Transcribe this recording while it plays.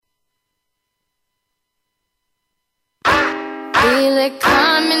feel it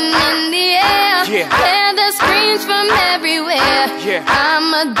coming in the air. Hear the screams from everywhere. I'm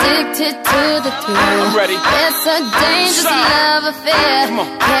addicted to the thrill. I'm ready. It's a dangerous love affair.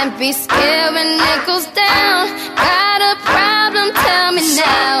 Can't be scared when it goes down. Got a problem? Tell me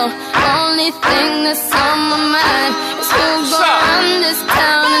now. Only thing that's on my mind is who's gonna run this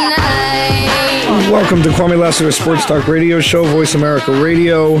town tonight. Welcome to Kwamie Lassiters Sports Talk Radio Show, Voice America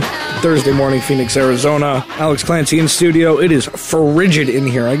Radio, Thursday morning, Phoenix, Arizona. Alex Clancy in studio. It is frigid in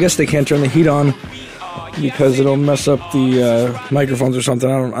here. I guess they can't turn the heat on because it'll mess up the microphones or something.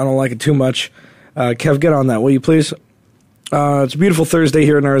 I don't like it too much. Kev, get on that, will you please? It's a beautiful Thursday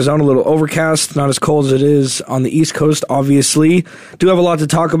here in Arizona, a little overcast, not as cold as it is on the East Coast, obviously. Do have a lot to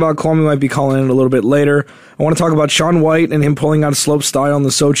talk about. Kwamie might be calling in a little bit later. I want to talk about Shaun White and him pulling out slope style in the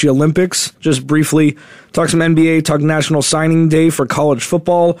Sochi Olympics. Just briefly, talk some NBA, talk National Signing Day for college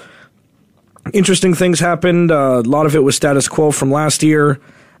football. Interesting things happened. A lot of it was status quo from last year,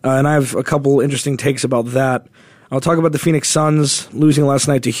 and I have a couple interesting takes about that. I'll talk about the Phoenix Suns losing last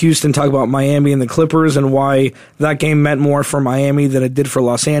night to Houston, talk about Miami and the Clippers and why that game meant more for Miami than it did for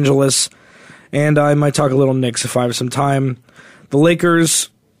Los Angeles. And I might talk a little Knicks if I have some time. The Lakers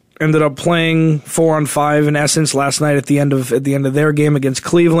ended up playing 4-on-5 in essence last night at the end of their game against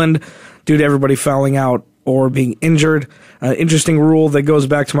Cleveland due to everybody fouling out or being injured. Interesting rule that goes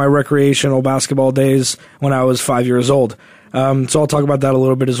back to my recreational basketball days when I was 5 years old. So I'll talk about that a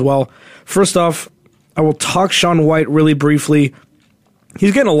little bit as well. First off, I will talk Shaun White really briefly.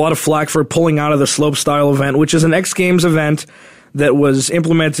 He's getting a lot of flack for pulling out of the slopestyle event, which is an X Games event that was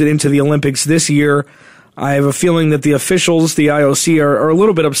implemented into the Olympics this year. I have a feeling that the officials, the IOC, are a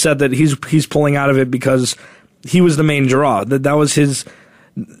little bit upset that he's pulling out of it because he was the main draw. That was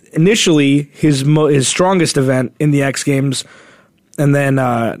initially his strongest event in the X Games, and then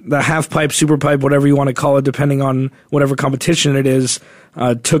the half pipe, super pipe, whatever you want to call it, depending on whatever competition it is,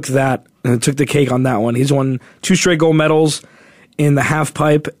 took the cake on that one. He's won 2 straight gold medals in the half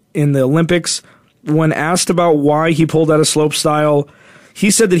pipe in the Olympics. When asked about why he pulled out of slope style,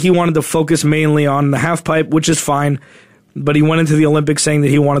 he said that he wanted to focus mainly on the half pipe, which is fine, but he went into the Olympics saying that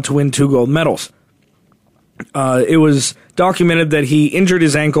he wanted to win 2 gold medals. It was documented that he injured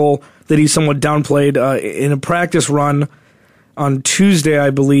his ankle, that he somewhat downplayed in a practice run on Tuesday, I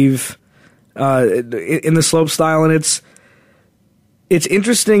believe, in the slope style, and it's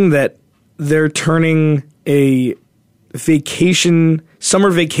interesting that they're turning a summer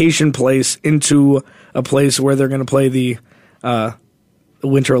vacation place into a place where they're going to play the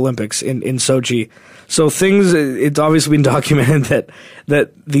Winter Olympics in Sochi. So it's obviously been documented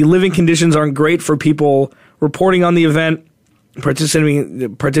that the living conditions aren't great for people reporting on the event,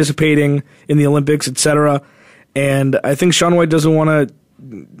 participating in the Olympics, etc. And I think Shaun White just doesn't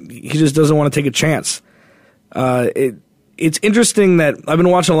want to take a chance. It's interesting that I've been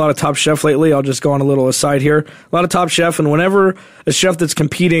watching a lot of Top Chef lately. I'll just go on a little aside here. A lot of Top Chef, and whenever a chef that's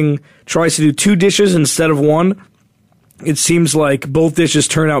competing tries to do 2 dishes instead of 1, it seems like both dishes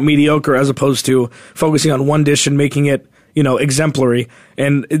turn out mediocre as opposed to focusing on 1 dish and making it, exemplary.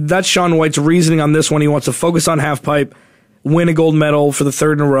 And that's Shaun White's reasoning on this one. He wants to focus on half pipe, win a gold medal for the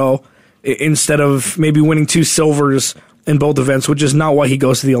 3rd in a row, instead of maybe winning 2 silvers in both events, which is not why he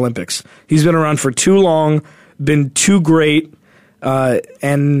goes to the Olympics. He's been around for too long, been too great,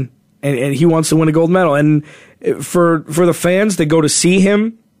 and he wants to win a gold medal. And for the fans that go to see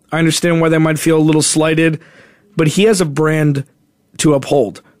him, I understand why they might feel a little slighted, but he has a brand to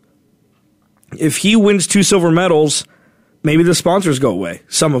uphold. If he wins 2 silver medals, maybe the sponsors go away,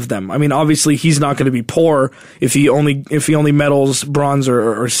 some of them. I mean, obviously he's not going to be poor if he only medals bronze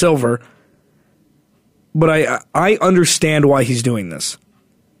or silver. But I understand why he's doing this.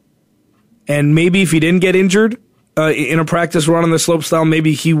 And maybe if he didn't get injured in a practice run on the slopestyle,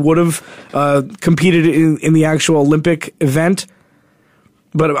 maybe he would have competed in the actual Olympic event.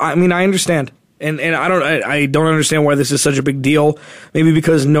 But I mean, I understand, and I don't understand why this is such a big deal. Maybe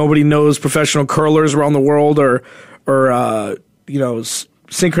because nobody knows professional curlers around the world, or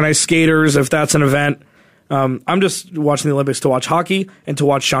synchronized skaters, if that's an event. I'm just watching the Olympics to watch hockey and to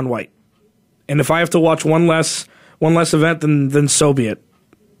watch Shaun White. And if I have to watch one less event, then so be it.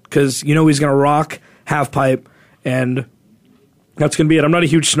 Because he's going to rock half pipe, and that's going to be it. I'm not a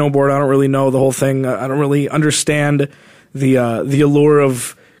huge snowboarder. I don't really know the whole thing. I don't really understand the allure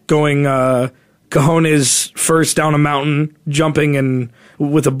of going cojones first down a mountain, jumping and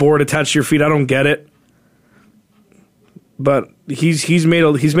with a board attached to your feet. I don't get it. But he's made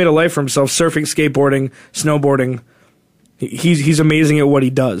a life for himself, surfing, skateboarding, snowboarding. He's amazing at what he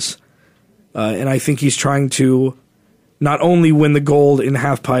does, and I think he's trying to not only win the gold in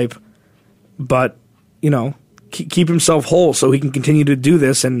half pipe, but keep himself whole so he can continue to do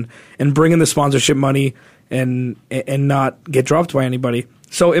this and bring in the sponsorship money and not get dropped by anybody.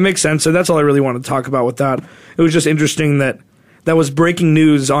 So it makes sense. So that's all I really wanted to talk about with that. It was just interesting that was breaking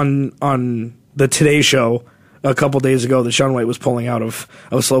news on the Today Show a couple days ago that Shaun White was pulling out of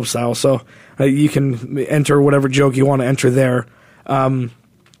slopestyle. So you can enter whatever joke you want to enter there. All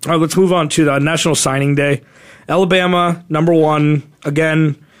right, let's move on to the National Signing Day. Alabama, number one,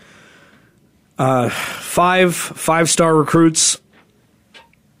 again, five-star recruits,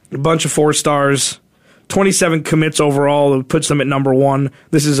 a bunch of 4 stars, 27 commits overall. It puts them at number one.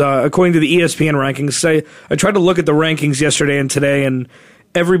 This is according to the ESPN rankings. I tried to look at the rankings yesterday and today, and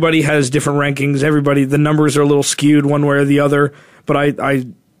everybody has different rankings. The numbers are a little skewed one way or the other, but I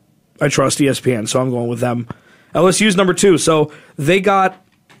trust ESPN, so I'm going with them. LSU's number 2, so they got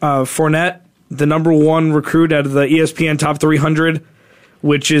Fournette, the number 1 recruit out of the ESPN Top 300,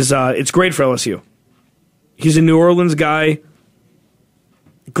 which is it's great for LSU. He's a New Orleans guy,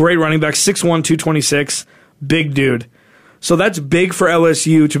 great running back, 6'1", 226, big dude. So that's big for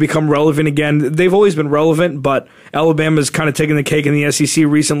LSU to become relevant again. They've always been relevant, but Alabama's kind of taken the cake in the SEC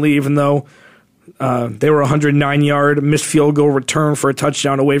recently, even though they were a 109-yard missed field goal return for a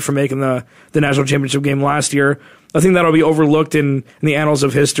touchdown away from making the national championship game last year. I think that'll be overlooked in the annals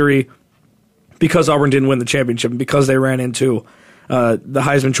of history because Auburn didn't win the championship and because they ran into the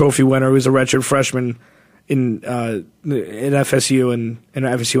Heisman Trophy winner, who was a redshirt freshman in FSU, and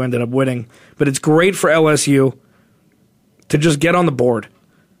FSU ended up winning. But it's great for LSU to just get on the board.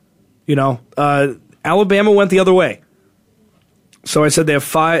 Alabama went the other way. So I said they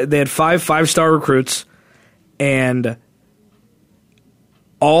had five-star recruits, and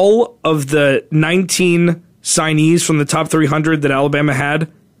all of the 19 signees from the top 300 that Alabama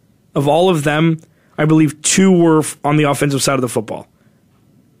had, of all of them, I believe 2 were on the offensive side of the football.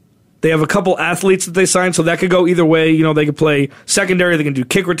 They have a couple athletes that they signed, so that could go either way. They could play secondary, they can do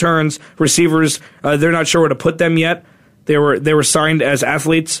kick returns, receivers. They're not sure where to put them yet. They were signed as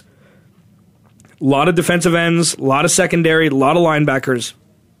athletes. A lot of defensive ends, a lot of secondary, a lot of linebackers.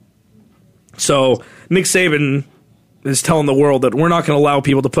 So Nick Saban is telling the world that we're not going to allow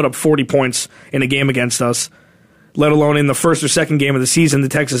people to put up 40 points in a game against us, let alone in the first or second game of the season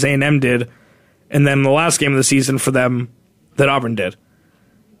that Texas A&M did, and then the last game of the season for them that Auburn did.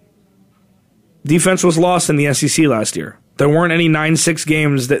 Defense was lost in the SEC last year. There weren't any 9-6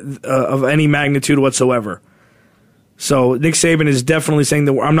 games of any magnitude whatsoever. So Nick Saban is definitely saying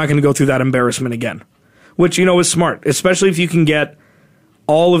that I'm not going to go through that embarrassment again, which, is smart, especially if you can get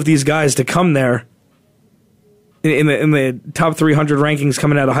all of these guys to come there in the top 300 rankings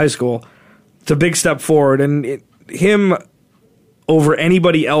coming out of high school. It's a big step forward, and him over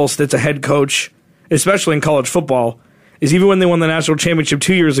anybody else that's a head coach, especially in college football, is even when they won the national championship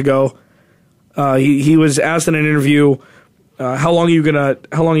 2 years ago. He was asked in an interview, how long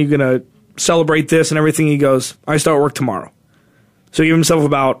are you gonna celebrate this and everything? He goes, I start work tomorrow. So he gave himself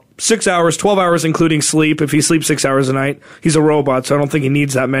about 6 hours, 12 hours including sleep. If he sleeps 6 hours a night, he's a robot, so I don't think he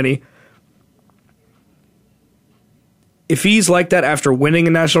needs that many. If he's like that after winning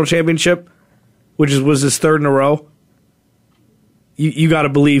a national championship, which was his 3rd in a row, you got to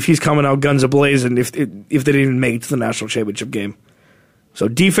believe he's coming out guns a-blazing if they didn't even make it to the national championship game. So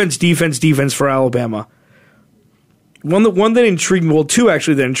defense for Alabama. One that intrigued me, well, 2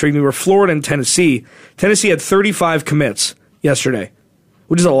 actually that intrigued me were Florida and Tennessee. Tennessee had 35 commits yesterday,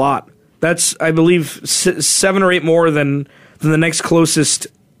 which is a lot. That's, I believe, 7 or 8 more than the next closest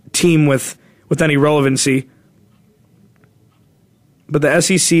team with any relevancy. But the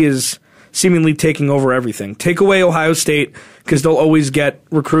SEC is seemingly taking over everything. Take away Ohio State, because they'll always get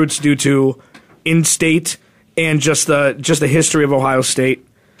recruits due to in-state and just the history of Ohio State.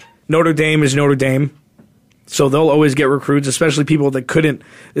 Notre Dame is Notre Dame, so they'll always get recruits, especially people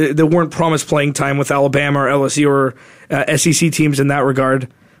that weren't promised playing time with Alabama or LSU or SEC teams in that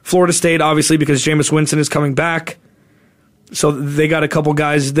regard. Florida State, obviously, because Jameis Winston is coming back, so they got a couple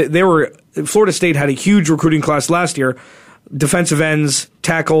guys. Florida State had a huge recruiting class last year, defensive ends,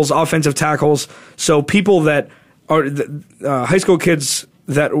 tackles, offensive tackles. So people that are high school kids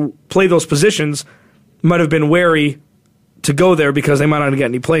that play those positions might have been wary to go there because they might not get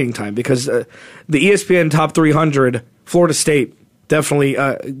any playing time. Because the ESPN Top 300, Florida State definitely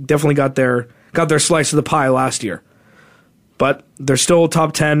got their slice of the pie last year. But they're still a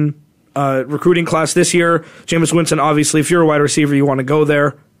top 10 recruiting class this year. Jameis Winston, obviously, if you're a wide receiver, you want to go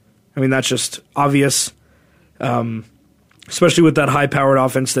there. I mean, that's just obvious, especially with that high-powered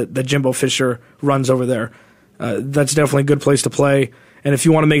offense that Jimbo Fisher runs over there. That's definitely a good place to play. And if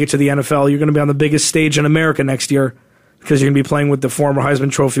you want to make it to the NFL, you're going to be on the biggest stage in America next year. because you're going to be playing with the former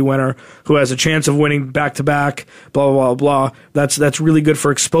Heisman Trophy winner who has a chance of winning back-to-back, blah, blah, blah, blah. That's really good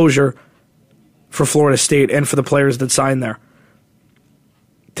for exposure for Florida State and for the players that sign there.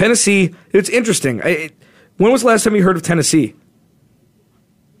 Tennessee, it's interesting. When was the last time you heard of Tennessee?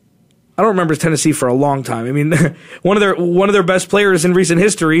 I don't remember Tennessee for a long time. I mean, one of their best players in recent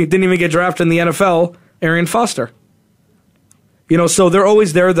history didn't even get drafted in the NFL, Arian Foster. So they're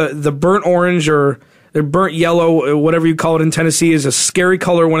always there. The burnt orange or the burnt yellow, whatever you call it in Tennessee, is a scary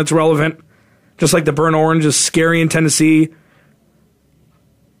color when it's relevant. Just like the burnt orange is scary in Tennessee.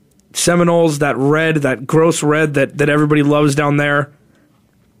 Seminoles, that red, that gross red that everybody loves down there.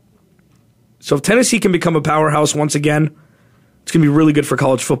 So if Tennessee can become a powerhouse once again, it's going to be really good for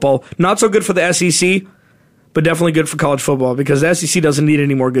college football. Not so good for the SEC, but definitely good for college football because the SEC doesn't need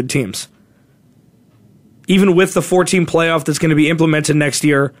any more good teams. Even with the 4-team playoff that's going to be implemented next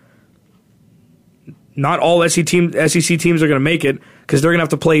year, not all SEC teams are going to make it because they're going to have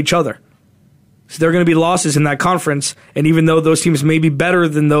to play each other. So there are going to be losses in that conference, and even though those teams may be better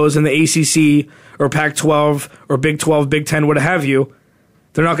than those in the ACC or Pac-12 or Big 12, Big 10, what have you,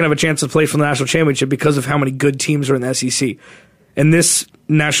 they're not going to have a chance to play for the national championship because of how many good teams are in the SEC. And this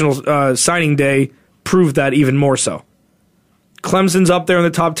national signing day proved that even more so. Clemson's up there in the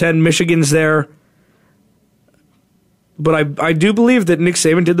top 10. Michigan's there. But I do believe that Nick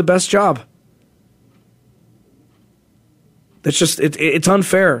Saban did the best job. That's just, it's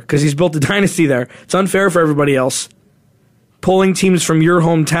unfair because he's built a dynasty there. It's unfair for everybody else. Pulling teams from your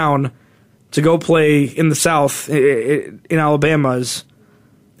hometown to go play in the South, in Alabama, is,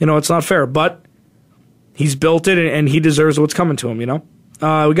 it's not fair. But he's built it and he deserves what's coming to him, we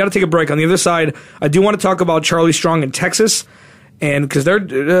got to take a break. On the other side, I do want to talk about Charlie Strong in Texas, and because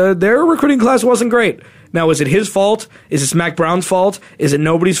their recruiting class wasn't great. Now, is it his fault? Is this Mac Brown's fault? Is it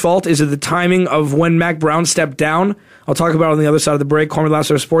nobody's fault? Is it the timing of when Mac Brown stepped down? I'll talk about it on the other side of the break. Kwamie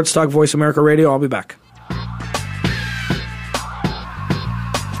Lassiter, Sports Talk, Voice America Radio. I'll be back.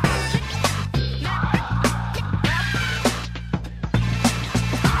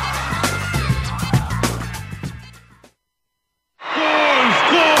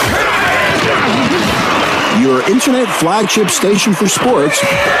 Your internet flagship station for sports.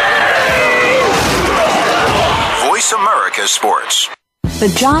 Voice America Sports. The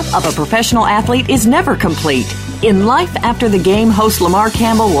job of a professional athlete is never complete. In Life After the Game, host Lamar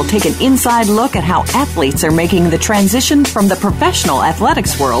Campbell will take an inside look at how athletes are making the transition from the professional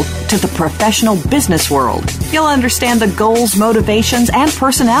athletics world to the professional business world. You'll understand the goals, motivations, and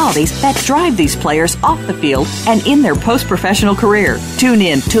personalities that drive these players off the field and in their post-professional career. Tune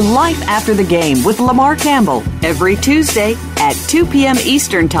in to Life After the Game with Lamar Campbell every Tuesday at 2 p.m.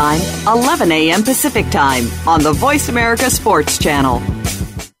 Eastern Time, 11 a.m. Pacific Time on the Voice America Sports Channel.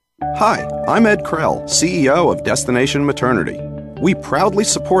 Hi, I'm Ed Krell, CEO of Destination Maternity. We proudly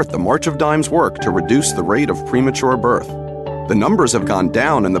support the March of Dimes work to reduce the rate of premature birth. The numbers have gone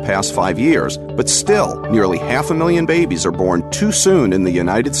down in the past 5 years, but still, nearly 500,000 babies are born too soon in the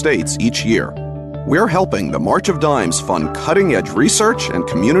United States each year. We're helping the March of Dimes fund cutting-edge research and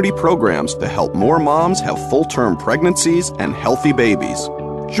community programs to help more moms have full-term pregnancies and healthy babies.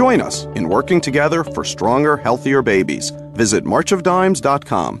 Join us in working together for stronger, healthier babies. Visit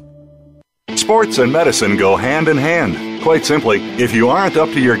marchofdimes.com. Sports and medicine go hand in hand. Quite simply, if you aren't up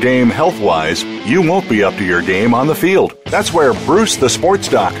to your game health-wise, you won't be up to your game on the field. That's where Bruce the Sports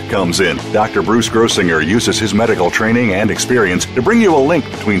Doc comes in. Dr. Bruce Grossinger uses his medical training and experience to bring you a link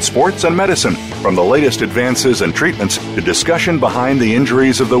between sports and medicine, from the latest advances and treatments to discussion behind the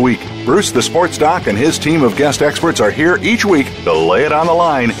injuries of the week. Bruce the Sports Doc and his team of guest experts are here each week to lay it on the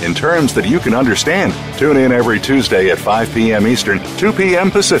line in terms that you can understand. Tune in every Tuesday at 5 p.m. Eastern, 2 p.m.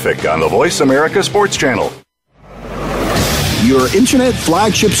 Pacific on the Voice America Sports Channel. Your internet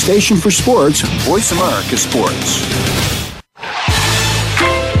flagship station for sports, Voice America Sports.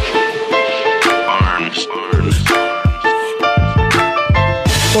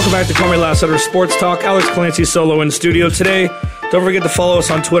 Welcome back to Kwamie Lassiter Sports Talk. Alex Clancy solo in studio today. Don't forget to follow us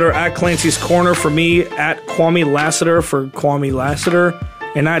on Twitter at Clancy's Corner for me, at Kwamie Lassiter for Kwamie Lassiter,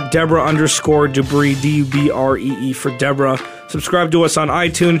 and at Deborah_Dubree, Dubree for Deborah. Subscribe to us on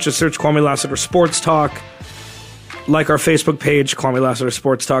iTunes. Just search Kwamie Lassiter Sports Talk. Like our Facebook page, Kwamie Lassiter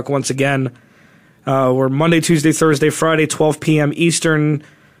Sports Talk. Once again, we're Monday, Tuesday, Thursday, Friday, 12 p.m. Eastern,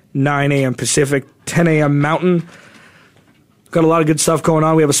 9 a.m. Pacific, 10 a.m. Mountain. Got a lot of good stuff going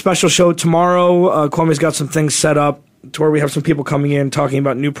on. We have a special show tomorrow. Kwamie's got some things set up to where we have some people coming in talking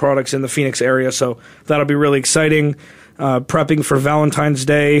about new products in the Phoenix area, so that'll be really exciting. Prepping for Valentine's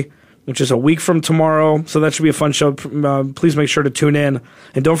Day, which is a week from tomorrow. So that should be a fun show. Please make sure to tune in.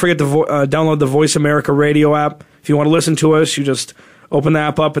 And don't forget to download the Voice America Radio app. If you want to listen to us, you just open the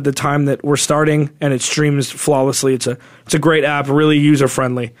app up at the time that we're starting, and it streams flawlessly. It's a great app, really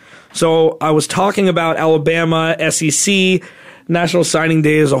user-friendly. So I was talking about Alabama, SEC, National Signing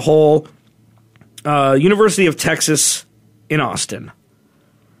Day as a whole, University of Texas in Austin.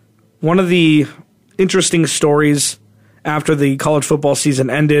 One of the interesting stories after the college football season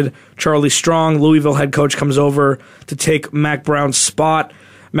ended, Charlie Strong, Louisville head coach, comes over to take Mack Brown's spot.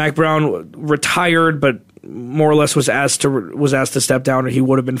 Mack Brown retired, but more or less was asked to step down, or he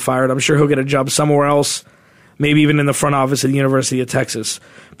would have been fired. I'm sure he'll get a job somewhere else, maybe even in the front office at the University of Texas.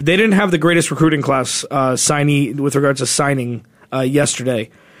 But they didn't have the greatest recruiting class signee with regards to signing yesterday.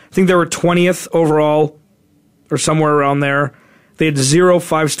 I think they were 20th overall, or somewhere around there. They had 0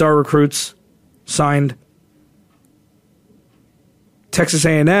 5-star recruits signed. Texas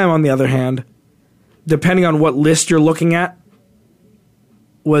A&M, on the other hand, depending on what list you're looking at,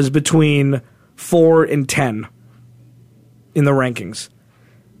 was between 4 and 10 in the rankings.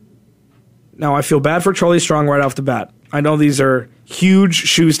 Now, I feel bad for Charlie Strong right off the bat. I know these are huge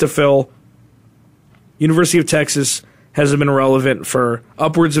shoes to fill. University of Texas hasn't been relevant for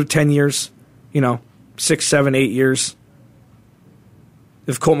upwards of 10 years, 6, 7, 8 years.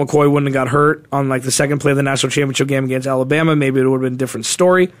 If Colt McCoy wouldn't have got hurt on the second play of the national championship game against Alabama, maybe it would have been a different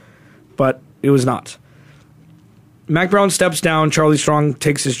story, but it was not. Mack Brown steps down, Charlie Strong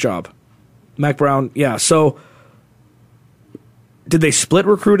takes his job. Mack Brown, yeah, so did they split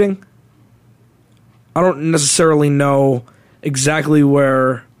recruiting? I don't necessarily know exactly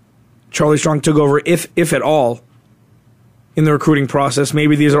where Charlie Strong took over, if at all, in the recruiting process.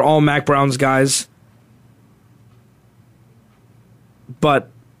 Maybe these are all Mack Brown's guys.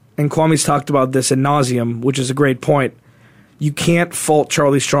 But, and Kwamie's talked about this ad nauseum, which is a great point, you can't fault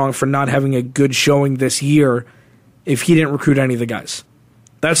Charlie Strong for not having a good showing this year if he didn't recruit any of the guys.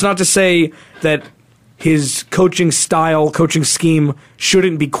 That's not to say that his coaching style, coaching scheme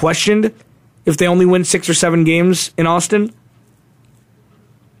shouldn't be questioned if they only win 6 or 7 games in Austin.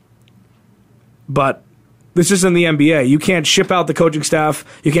 But this isn't the NBA. You can't ship out the coaching staff.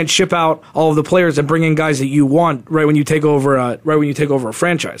 You can't ship out all of the players and bring in guys that you want right when you take over a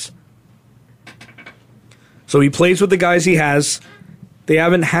franchise. So he plays with the guys he has. They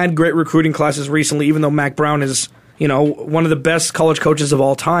haven't had great recruiting classes recently, even though Mack Brown is, one of the best college coaches of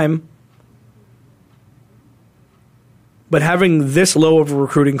all time. But having this low of a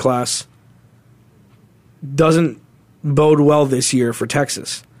recruiting class doesn't bode well this year for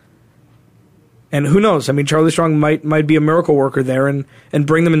Texas. And who knows? I mean, Charlie Strong might be a miracle worker there and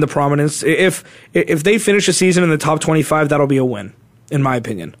bring them into prominence. If they finish the season in the top 25, that'll be a win, in my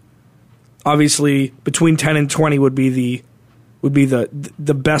opinion. Obviously, between 10 and 20 would be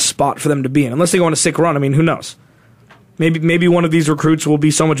the best spot for them to be in, unless they go on a sick run. I mean, who knows? Maybe one of these recruits will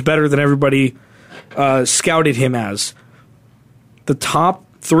be so much better than everybody scouted him as. The top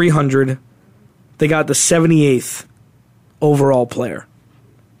 300, they got the 78th overall player.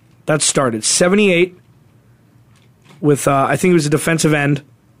 That started 78 with, I think it was a defensive end.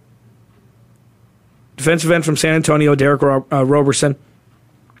 Defensive end from San Antonio, Derek Roberson,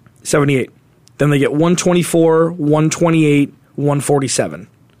 78. Then they get 124, 128, 147.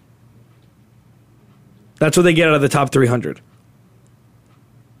 That's what they get out of the top 300.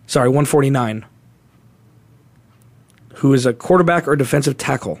 Sorry, 149. Who is a quarterback or defensive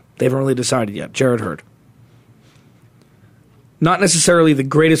tackle. They haven't really decided yet. Jared Hurd. Not necessarily the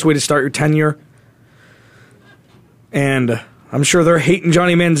greatest way to start your tenure. And I'm sure they're hating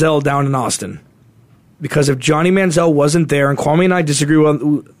Johnny Manziel down in Austin. Because if Johnny Manziel wasn't there, and Kwamie and I disagree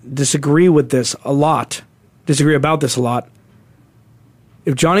about this a lot.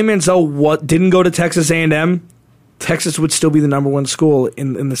 If Johnny Manziel didn't go to Texas A&M, Texas would still be the number 1 school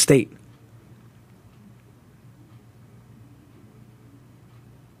in the state.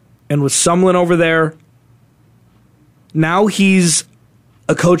 And with Sumlin over there, now he's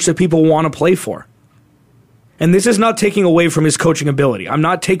a coach that people want to play for. And this is not taking away from his coaching ability. I'm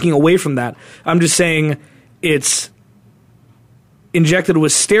not taking away from that. I'm just saying it's injected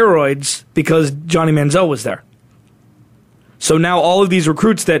with steroids because Johnny Manziel was there. So now all of these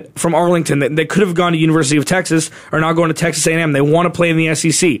recruits that from Arlington that could have gone to University of Texas are now going to Texas A&M. They want to play in the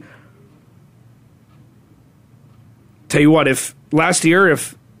SEC. Tell you what, if last year,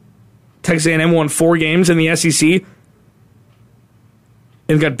 if Texas A&M won 4 games in the SEC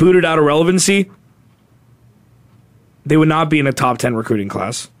and got booted out of relevancy, they would not be in a top 10 recruiting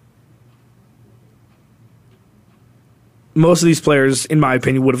class. Most of these players, in my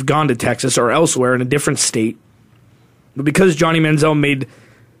opinion, would have gone to Texas or elsewhere in a different state. But because Johnny Manziel made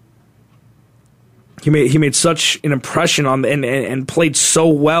He made such an impression on and played so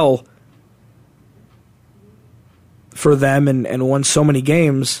well for them and won so many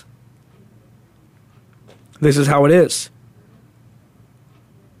games. This is how it is.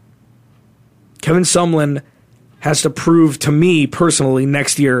 Kevin Sumlin has to prove to me personally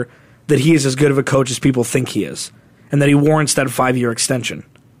next year that he is as good of a coach as people think he is, and that he warrants that 5-year extension.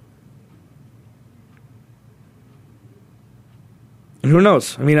 And who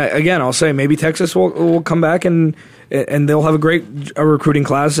knows? I mean, again, I'll say maybe Texas will come back and they'll have a great recruiting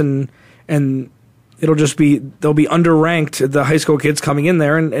class, and it'll just be they'll be underranked, the high school kids coming in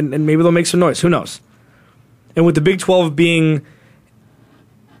there, and maybe they'll make some noise. Who knows? And with the Big 12 being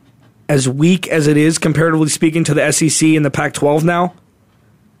as weak as it is, comparatively speaking, to the SEC and the Pac-12 now,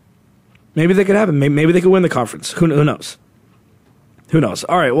 maybe they could happen. Maybe they could win the conference. Who knows? Who knows?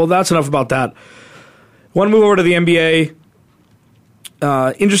 All right, well, that's enough about that. Want to move over to the NBA.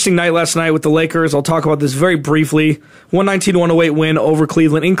 Interesting night last night with the Lakers. I'll talk about this very briefly. 119-108 win over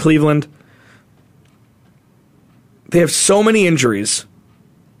Cleveland in Cleveland. They have so many injuries.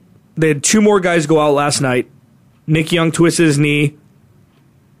 They had 2 more guys go out last night. Nick Young twisted his knee.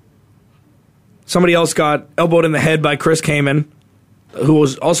 Somebody else got elbowed in the head by Chris Kaman, who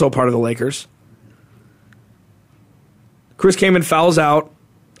was also a part of the Lakers. Chris Kaman fouls out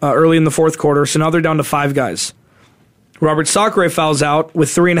early in the fourth quarter, so now they're down to 5 guys. Robert Sacre fouls out with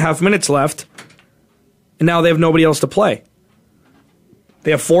 3.5 minutes left, and now they have nobody else to play.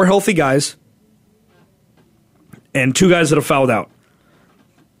 They have 4 healthy guys and 2 guys that have fouled out.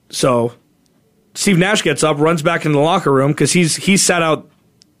 So Steve Nash gets up, runs back into the locker room because he's sat out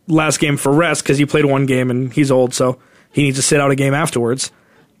last game for rest because he played 1 game and he's old, so he needs to sit out a game afterwards.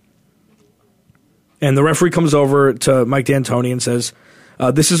 And the referee comes over to Mike D'Antoni and says,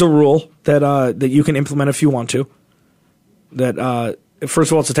 this is a rule that you can implement if you want to. That,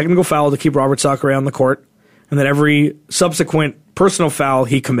 first of all, it's a technical foul to keep Robert Sacre on the court, and that every subsequent personal foul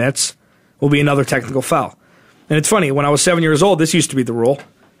he commits will be another technical foul. And it's funny, when I was 7 years old, this used to be the rule,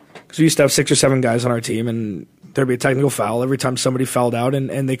 because we used to have 6 or 7 guys on our team, and there'd be a technical foul every time somebody fouled out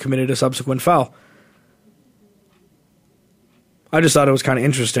and they committed a subsequent foul. I just thought it was kind of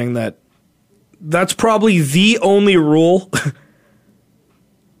interesting that that's probably the only rule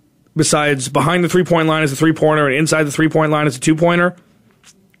besides behind the three-point line is a three-pointer and inside the three-point line is a two-pointer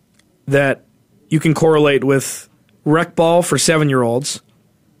that you can correlate with rec ball for 7-year-olds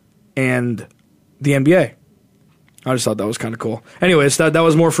and the NBA. I just thought that was kind of cool. Anyways, that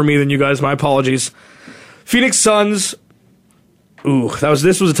was more for me than you guys. My apologies. Phoenix Suns.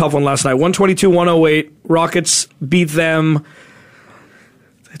 This was a tough one last night. 122-108. Rockets beat them.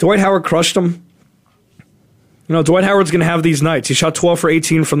 Dwight Howard crushed them. You know, Dwight Howard's going to have these nights. He shot 12 for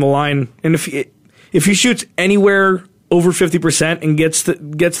 18 from the line. And if he shoots anywhere over 50% and gets to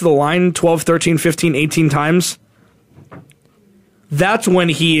the line 12, 13, 15, 18 times, that's when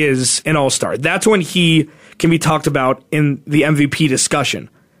he is an all-star. That's when he can be talked about in the MVP discussion.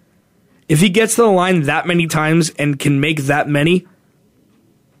 If he gets to the line that many times and can make that many,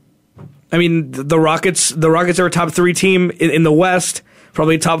 I mean, the Rockets are a top 3 team in the West,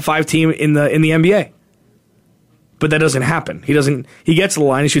 probably a top 5 team in the NBA. But that doesn't happen. He gets to the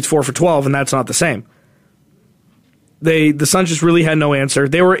line, he shoots 4 for 12, and that's not the same. The Suns just really had no answer.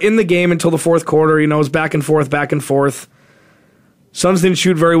 They were in the game until the fourth quarter. You know, it was back and forth. Suns didn't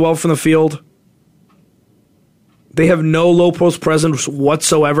shoot very well from the field. They have no low post presence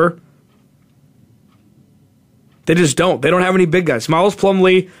whatsoever. They just don't. They don't have any big guys. Miles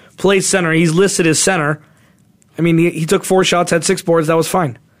Plumlee plays center. He's listed as center. I mean, he took 4 shots, had 6 boards. That was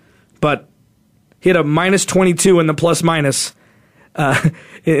fine. But he had a minus 22 in the plus minus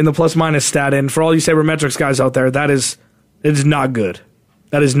stat. And for all you sabermetrics guys out there, it is not good.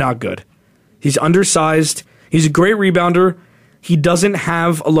 That is not good. He's undersized. He's a great rebounder. He doesn't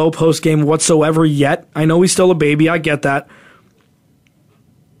have a low post game whatsoever yet. I know he's still a baby. I get that.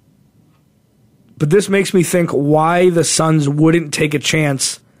 But this makes me think why the Suns wouldn't take a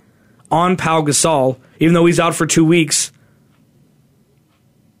chance on Pau Gasol, even though he's out for 2 weeks.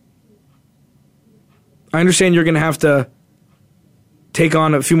 I understand you're going to have to take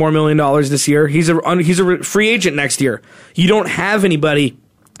on a few more $1 million this year. He's a free agent next year. You don't have anybody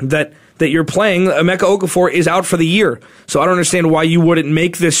that you're playing. Emeka Okafor is out for the year. So I don't understand why you wouldn't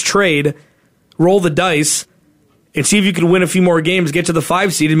make this trade, roll the dice, and see if you can win a few more games, get to the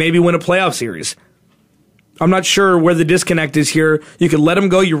 5 seed, and maybe win a playoff series. I'm not sure where the disconnect is here. You could let him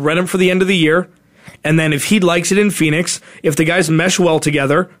go. You rent him for the end of the year. And then if he likes it in Phoenix, if the guys mesh well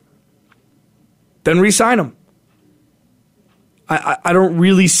together, then re-sign him. I don't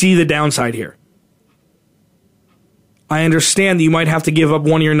really see the downside here. I understand that you might have to give up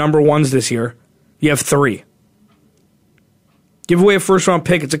one of your number ones this year You have 3. Give away a first-round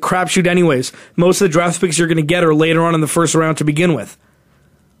pick. It's a crapshoot anyways. Most of the draft picks you're going to get are later on in the first round to begin with.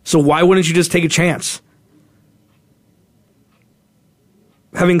 So why wouldn't you just take a chance?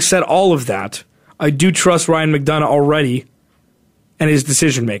 Having said all of that, I do trust Ryan McDonough already and his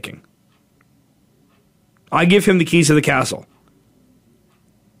decision-making. I give him the keys to the castle.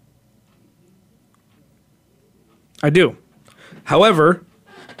 I do. However,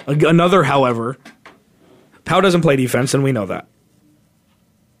 Pau doesn't play defense, and we know that.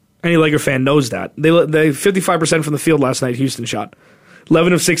 Any Laker fan knows that. They 55% from the field last night, Houston shot.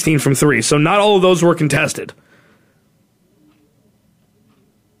 11 of 16 from 3, so not all of those were contested.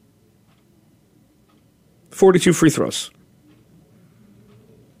 42 free throws.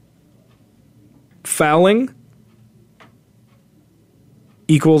 Fouling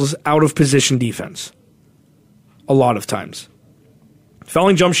equals out-of-position defense. A lot of times.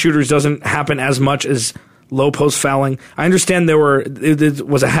 Fouling jump shooters doesn't happen as much as low-post fouling. I understand there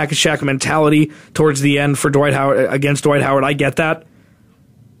was a hack-a-shack mentality towards the end for Dwight Howard against Dwight Howard. I get that.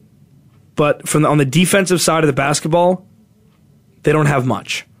 But on the defensive side of the basketball, they don't have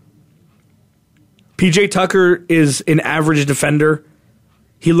much. PJ Tucker is an average defender.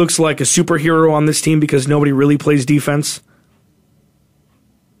 He looks like a superhero on this team because nobody really plays defense.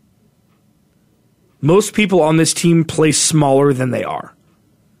 Most people on this team play smaller than they are.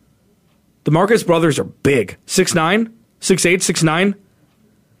 The Marcus brothers are big. 6'9", 6'8", 6'9".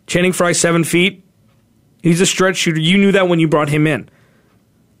 Channing Frye, 7 feet. He's a stretch shooter. You knew that when you brought him in.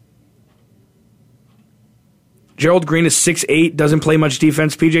 Gerald Green is 6'8", doesn't play much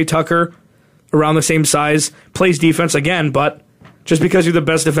defense. PJ Tucker, around the same size, plays defense again, but just because you're the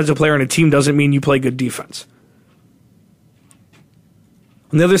best defensive player on a team doesn't mean you play good defense.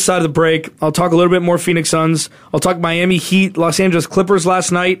 On the other side of the break, I'll talk a little bit more Phoenix Suns. I'll talk Miami Heat, Los Angeles Clippers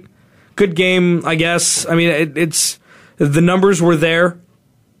last night. Good game, I guess. I mean, it's the numbers were there.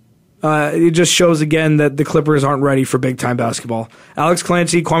 It just shows again that the Clippers aren't ready for big-time basketball. Alex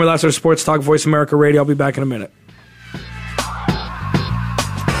Clancy, Kwamie Lassiters, Sports Talk, Voice America Radio. I'll be back in a minute.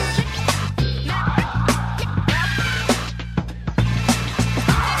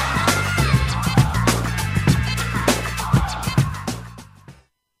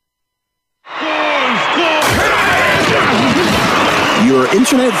 Your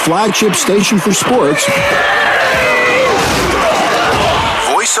internet flagship station for sports.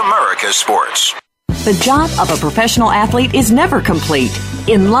 Voice America Sports. The job of a professional athlete is never complete.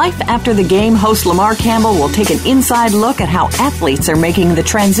 In Life After the Game, host Lamar Campbell will take an inside look at how athletes are making the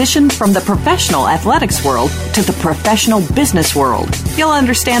transition from the professional athletics world to the professional business world. You'll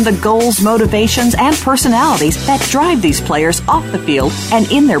understand the goals, motivations, and personalities that drive these players off the field and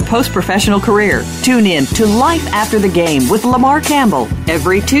in their post-professional career. Tune in to Life After the Game with Lamar Campbell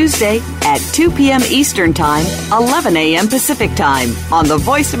every Tuesday at 2 p.m. Eastern Time, 11 a.m. Pacific Time on the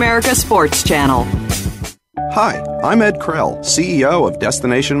Voice America Sports Channel. Hi, I'm Ed Krell, CEO of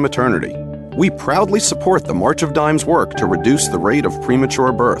Destination Maternity. We proudly support the March of Dimes work to reduce the rate of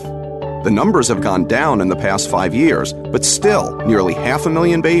premature birth. The numbers have gone down in the past 5 years, but still, nearly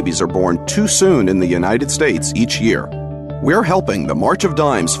 500,000 babies are born too soon in the United States each year. We're helping the March of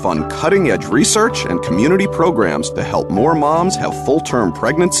Dimes fund cutting-edge research and community programs to help more moms have full-term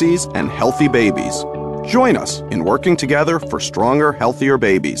pregnancies and healthy babies. Join us in working together for stronger, healthier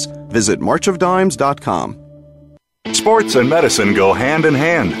babies. Visit marchofdimes.com. Sports and medicine go hand in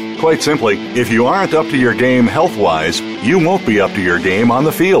hand. Quite simply, if you aren't up to your game health-wise, you won't be up to your game on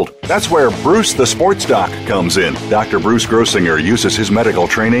the field. That's where Bruce the Sports Doc comes in. Dr. Bruce Grossinger uses his medical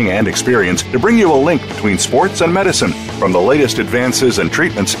training and experience to bring you a link between sports and medicine, from the latest advances and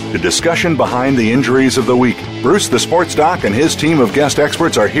treatments to discussion behind the injuries of the week. Bruce the Sports Doc and his team of guest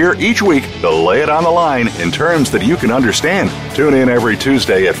experts are here each week to lay it on the line in terms that you can understand. Tune in every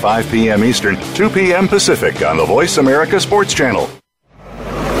Tuesday at 5 p.m. Eastern, 2 p.m. Pacific on the Voice America Sports Channel.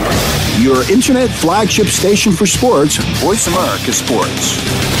 Your internet flagship station for sports, Voice America Sports.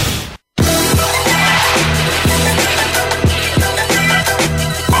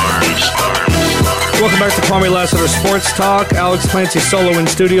 Welcome back to Kwamie Lassiters Sports Talk. Alex Clancy solo in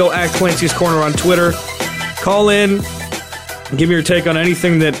studio at Clancy's Corner on Twitter. Call in and give me your take on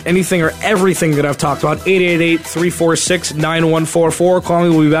anything or everything that I've talked about. 888-346-9144.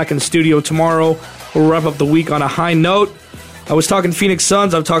 Kwamie will be back in studio tomorrow. We'll wrap up the week on a high note. I was talking Phoenix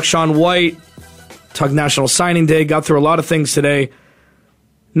Suns. I've talked Shaun White. Talked National Signing Day. Got through a lot of things today.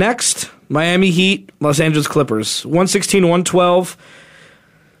 Next, Miami Heat, Los Angeles Clippers. 116-112.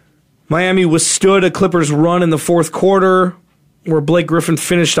 Miami withstood a Clippers run in the fourth quarter where Blake Griffin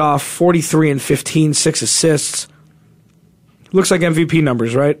finished off 43 and 15, 6 assists. Looks like MVP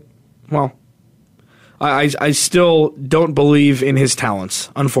numbers, right? Well, I still don't believe in his talents,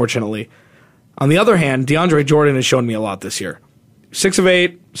 unfortunately. On the other hand, DeAndre Jordan has shown me a lot this year. 6 of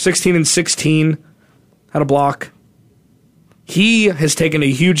 8, 16 and 16, had a block. He has taken a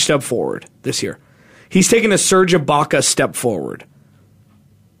huge step forward this year. He's taken a Serge Ibaka step forward.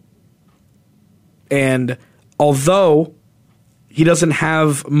 And although he doesn't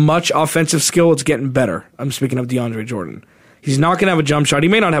have much offensive skill, it's getting better. I'm speaking of DeAndre Jordan. He's not going to have a jump shot. He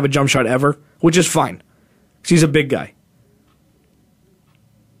may not have a jump shot ever, which is fine, because he's a big guy.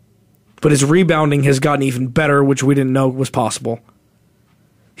 But his rebounding has gotten even better, which we didn't know was possible.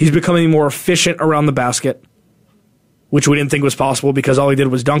 He's becoming more efficient around the basket, which we didn't think was possible because all he did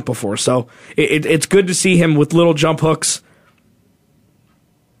was dunk before. So it's good to see him with little jump hooks,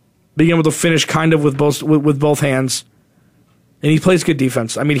 being able to finish kind of with both hands. And he plays good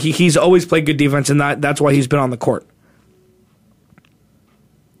defense. I mean, he's always played good defense, and that's why he's been on the court.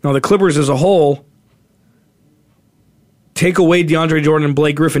 Now, the Clippers as a whole, take away DeAndre Jordan and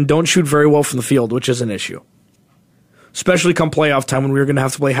Blake Griffin, don't shoot very well from the field, which is an issue. Especially come playoff time when we're going to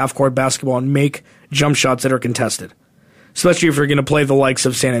have to play half-court basketball and make jump shots that are contested. Especially if you're going to play the likes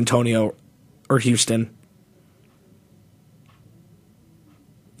of San Antonio or Houston.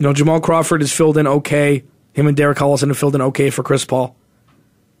 You know, Jamal Crawford has filled in okay. Him and Derek Collison have filled in okay for Chris Paul.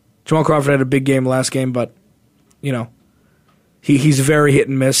 Jamal Crawford had a big game last game, but, you know, he's very hit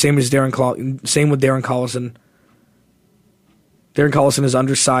and miss. Same with Darren Collison. Darren Collison is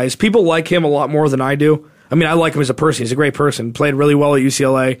undersized. People like him a lot more than I do. I mean, I like him as a person. He's a great person. Played really well at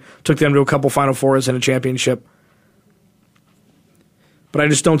UCLA. Took them to a couple Final Fours and a championship. But I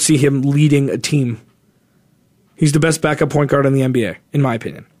just don't see him leading a team. He's the best backup point guard in the NBA, in my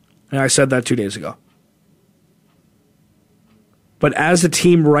opinion. And I said that 2 days ago. But as a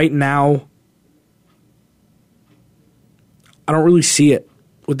team right now, I don't really see it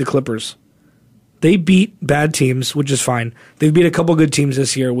with the Clippers. They beat bad teams, which is fine. They've beat a couple good teams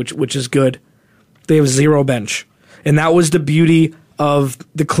this year, which is good. They have zero bench. And that was the beauty of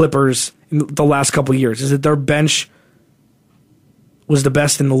the Clippers in the last couple of years, is that their bench was the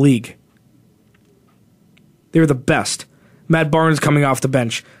best in the league. They were the best. Matt Barnes coming off the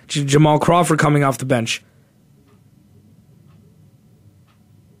bench. Jamal Crawford coming off the bench.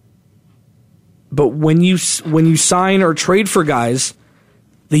 But when you sign or trade for guys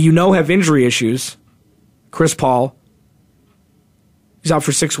that you know have injury issues, Chris Paul, he's out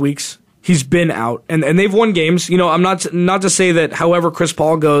for 6 weeks. He's been out, and they've won games. You know, I'm not to say that however Chris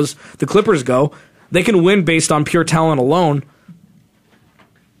Paul goes, the Clippers go. They can win based on pure talent alone.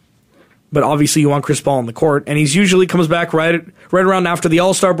 But obviously you want Chris Paul on the court, and he's usually comes back right around after the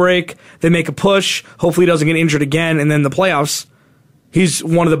All-Star break. They make a push. Hopefully he doesn't get injured again, and then the playoffs, he's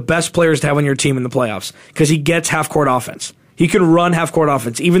one of the best players to have on your team in the playoffs because he gets half-court offense. He can run half-court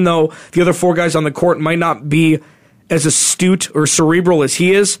offense, even though the other four guys on the court might not be as astute or cerebral as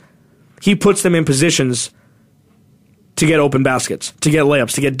he is. He puts them in positions to get open baskets, to get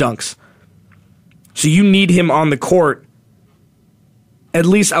layups, to get dunks. So you need him on the court at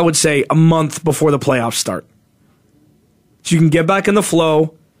least, I would say, a month before the playoffs start. So you can get back in the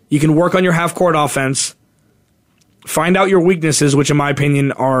flow, you can work on your half-court offense, find out your weaknesses, which in my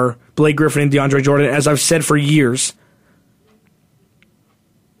opinion are Blake Griffin and DeAndre Jordan, as I've said for years,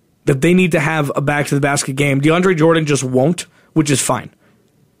 that they need to have a back-to-the-basket game. DeAndre Jordan just won't, which is fine.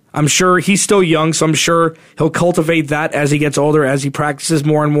 I'm sure he's still young, so I'm sure he'll cultivate that as he gets older, as he practices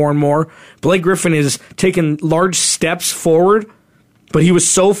more and more and more. Blake Griffin is taking large steps forward, but he was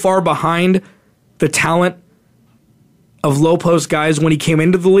so far behind the talent of low-post guys when he came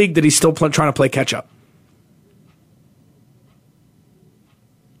into the league that he's still trying to play catch-up.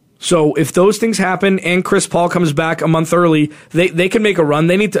 So if those things happen and Chris Paul comes back a month early, they can make a run.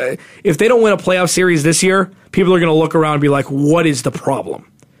 They need to. If they don't win a playoff series this year, people are going to look around and be like, what is the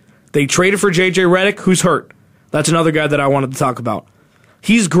problem? They traded for J.J. Redick, who's hurt. That's another guy that I wanted to talk about.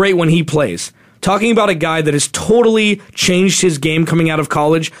 He's great when he plays. Talking about a guy that has totally changed his game coming out of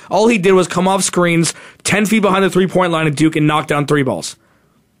college. All he did was come off screens 10 feet behind the three-point line at Duke and knock down three balls.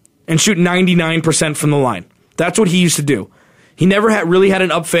 And shoot 99% from the line. That's what he used to do. He never really had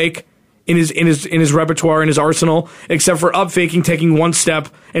an up fake in his repertoire, in his arsenal, except for up faking, taking one step,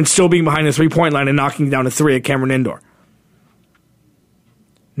 and still being behind the three-point line and knocking down a three at Cameron Indoor.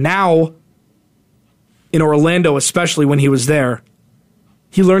 Now, in Orlando, especially when he was there,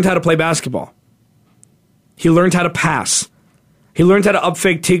 he learned how to play basketball. He learned how to pass. He learned how to up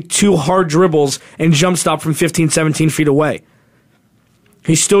fake, take two hard dribbles, and jump stop from 15, 17 feet away.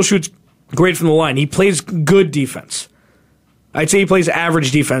 He still shoots great from the line. He plays good defense. I'd say he plays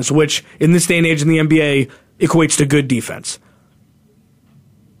average defense, which in this day and age in the NBA equates to good defense.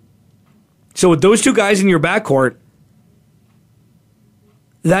 So with those two guys in your backcourt,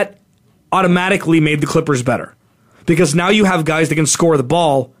 that automatically made the Clippers better. Because now you have guys that can score the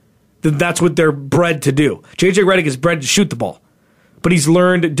ball. That's what they're bred to do. J.J. Redick is bred to shoot the ball. But he's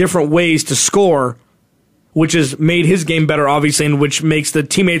learned different ways to score, which has made his game better, obviously, and which makes the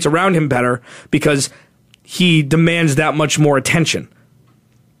teammates around him better because he demands that much more attention.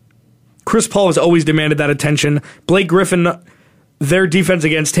 Chris Paul has always demanded that attention. Blake Griffin, their defense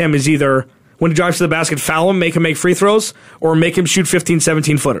against him is either, when he drives to the basket, foul him, make him make free throws, or make him shoot 15,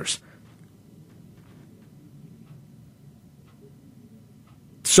 17-footers.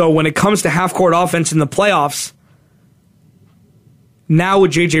 So when it comes to half-court offense in the playoffs, now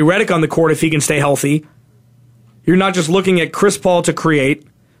with J.J. Redick on the court, if he can stay healthy, you're not just looking at Chris Paul to create,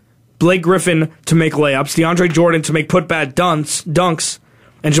 Blake Griffin to make layups, DeAndre Jordan to make put-back dunks,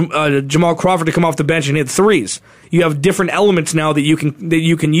 and Jamal Crawford to come off the bench and hit threes. You have different elements now that you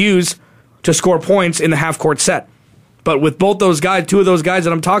can use to score points in the half-court set. But with both those guys, two of those guys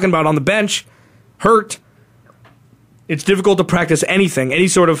that I'm talking about on the bench, hurt, it's difficult to practice anything, any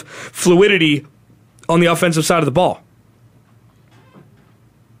sort of fluidity on the offensive side of the ball.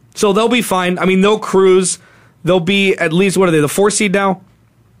 So they'll be fine. I mean, they'll cruise. They'll be at least, what are they, the 4 seed now?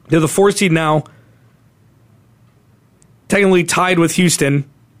 They're the 4 seed now. Technically tied with Houston.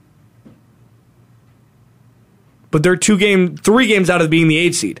 But they're 3 games out of being the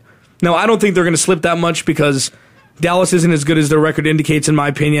 8 seed. Now, I don't think they're going to slip that much because Dallas isn't as good as their record indicates, in my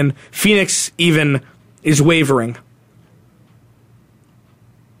opinion. Phoenix even is wavering.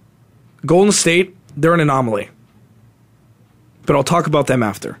 Golden State, they're an anomaly. But I'll talk about them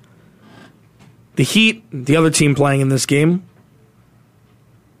after. The Heat, the other team playing in this game,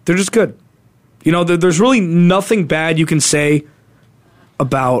 they're just good. You know, there's really nothing bad you can say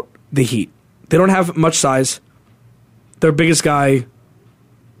about the Heat. They don't have much size. Their biggest guy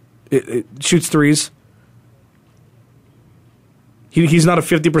it shoots threes. He's not a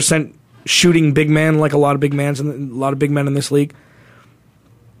 50% shooting big man like a lot of big men in this league.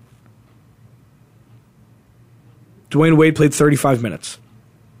 Dwayne Wade played 35 minutes.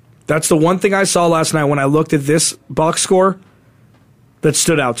 That's the one thing I saw last night when I looked at this box score that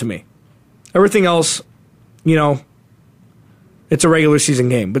stood out to me. Everything else, you know, it's a regular season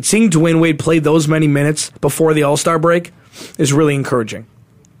game. But seeing Dwayne Wade play those many minutes before the All-Star break is really encouraging.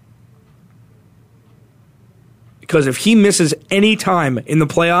 Because if he misses any time in the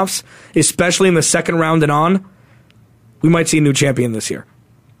playoffs, especially in the second round and on, we might see a new champion this year.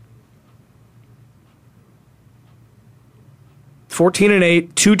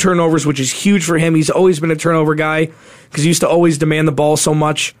 14-8, 2 turnovers, which is huge for him. He's always been a turnover guy because he used to always demand the ball so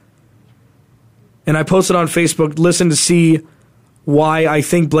much. And I posted on Facebook, listen to see why I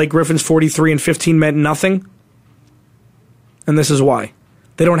think Blake Griffin's 43 and 15 meant nothing. And this is why.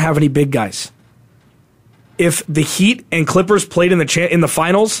 They don't have any big guys. If the Heat and Clippers played in the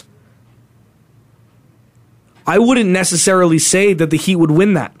finals, I wouldn't necessarily say that the Heat would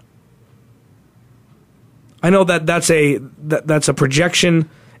win that. I know that that's a projection,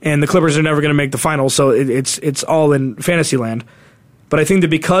 and the Clippers are never going to make the finals, so it's all in fantasy land. But I think that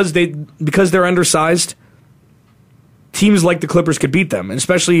because they're undersized, teams like the Clippers could beat them. And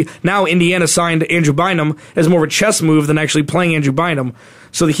especially now Indiana signed Andrew Bynum as more of a chess move than actually playing Andrew Bynum.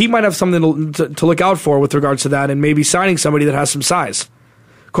 So the Heat might have something to look out for with regards to that and maybe signing somebody that has some size.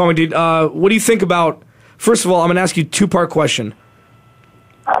 Kwamie, what do you think about, first of all, I'm going to ask you a 2-part question.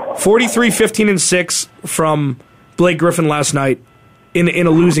 43, 15, and 6 from Blake Griffin last night in a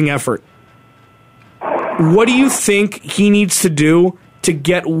losing effort. What do you think he needs to do to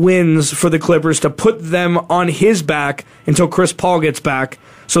get wins for the Clippers to put them on his back until Chris Paul gets back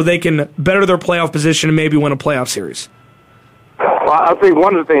so they can better their playoff position and maybe win a playoff series? Well, I think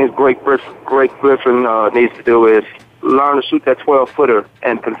one of the things Blake Griffin needs to do is learn to shoot that 12-footer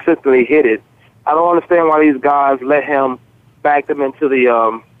and consistently hit it. I don't understand why these guys let him back them into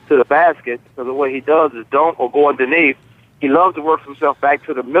the basket, because the way he does is dunk or go underneath. He loves to work himself back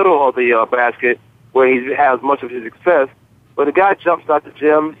to the middle of the basket where he has much of his success. But the guy jumps out the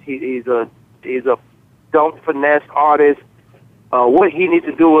gym. He's a dunk finesse artist. What he needs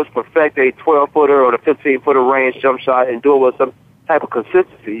to do is perfect a 12-footer or the 15-footer range jump shot and do it with some type of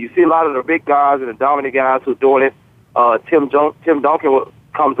consistency. You see a lot of the big guys and the dominant guys who are doing it. Tim Duncan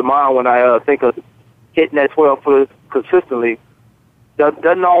comes to mind when I think of hitting that 12-footer consistently.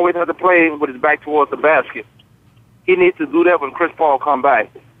 Doesn't always have to play with his back towards the basket. He needs to do that when Chris Paul come back.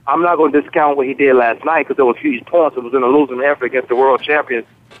 I'm not going to discount what he did last night because there was huge points. It was in a losing effort against the world champions,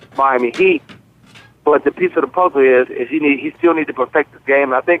 Miami Heat. But the piece of the puzzle is he still needs to perfect the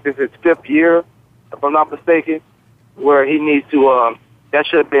game. And I think this is his 5th year, if I'm not mistaken, where he needs to that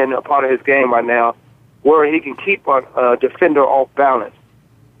should have been a part of his game right now, where he can keep a defender off balance.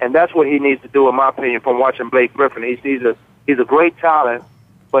 And that's what he needs to do, in my opinion, from watching Blake Griffin. He's a great talent,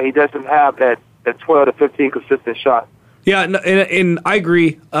 but he doesn't have that 12 to 15 consistent shot. Yeah, and I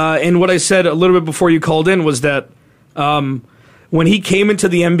agree. And what I said a little bit before you called in was that when he came into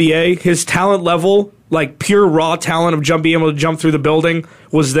the NBA, his talent level, like pure raw talent of being able to jump through the building,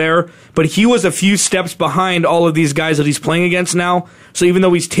 was there. But he was a few steps behind all of these guys that he's playing against now. So even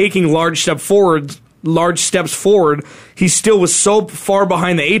though he's taking large steps forward, he still was so far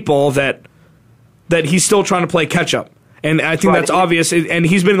behind the 8 ball that he's still trying to play catch up. And I think that's obvious. And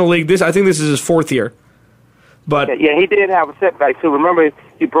he's been in the league. I think this is his 4th year. But yeah, he did have a setback too. Remember,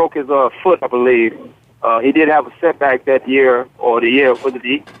 he broke his foot, I believe. He did have a setback that year, or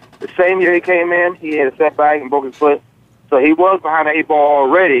the same year he came in. He had a setback and broke his foot. So he was behind the 8 ball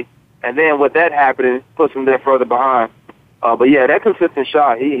already. And then with that happening, it puts him there further behind. But yeah, that consistent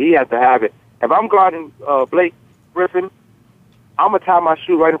shot, he has to have it. If I'm guarding Blake Griffin, I'm going to tie my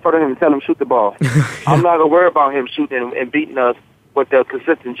shoe right in front of him and tell him shoot the ball. I'm not going to worry about him shooting and beating us with the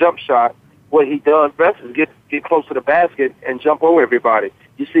consistent jump shot. What he does best is get close to the basket and jump over everybody.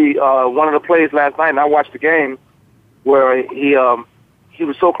 You see one of the plays last night, and I watched the game, where he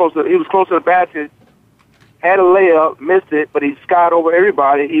was so close to the basket, had a layup, missed it, but he skied over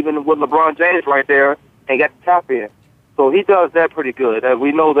everybody, even with LeBron James right there, and got the top in. So he does that pretty good.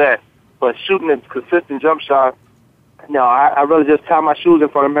 We know that. But shooting a consistent jump shot, no, I'd rather just tie my shoes in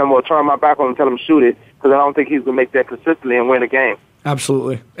front of him or turn my back on him and tell him to shoot it, because I don't think he's going to make that consistently and win a game.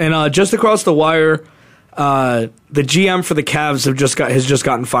 Absolutely. And just across the wire, the GM for the Cavs has just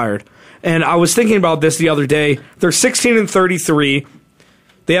gotten fired. And I was thinking about this the other day. They're 16-33.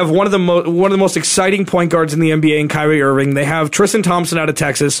 They have one of the most exciting point guards in the NBA in Kyrie Irving. They have Tristan Thompson out of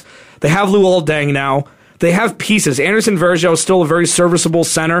Texas. They have Luol Deng now. They have pieces. Anderson Varejao is still a very serviceable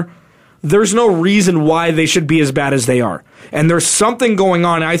center. There's no reason why they should be as bad as they are. And there's something going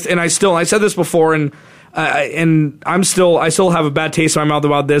on. I said this before, and I still have a bad taste in my mouth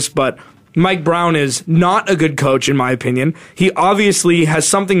about this, but Mike Brown is not a good coach, in my opinion. He obviously has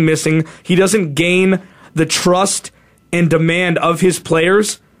something missing. He doesn't gain the trust and demand of his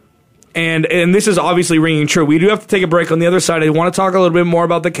players, and this is obviously ringing true. We do have to take a break. On the other side, I want to talk a little bit more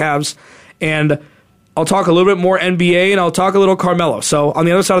about the Cavs, and I'll talk a little bit more NBA, and I'll talk a little Carmelo. So on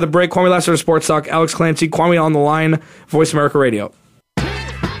the other side of the break, Kwamie Lassiters Sports Talk, Alex Clancy, Kwamie on the line, Voice America Radio.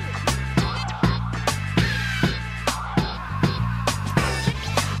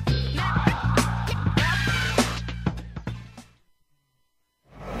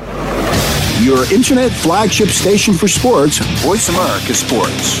 Your internet flagship station for sports, Voice America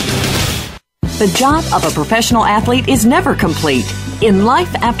Sports. The job of a professional athlete is never complete. In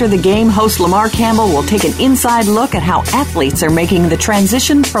Life After the Game, host Lamar Campbell will take an inside look at how athletes are making the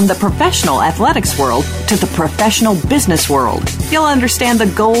transition from the professional athletics world to the professional business world. You'll understand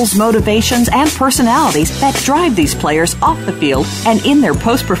the goals, motivations, and personalities that drive these players off the field and in their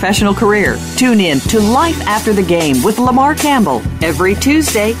post-professional career. Tune in to Life After the Game with Lamar Campbell every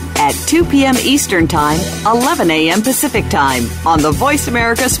Tuesday at 2 p.m. Eastern Time, 11 a.m. Pacific Time on the Voice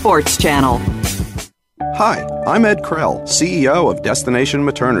America Sports Channel. Hi, I'm Ed Krell, CEO of Destination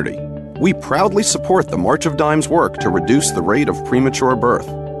Maternity. We proudly support the March of Dimes work to reduce the rate of premature birth.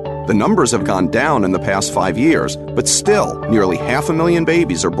 The numbers have gone down in the past 5 years, but still, nearly 500,000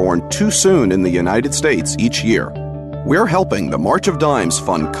 babies are born too soon in the United States each year. We're helping the March of Dimes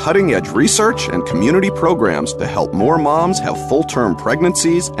fund cutting-edge research and community programs to help more moms have full-term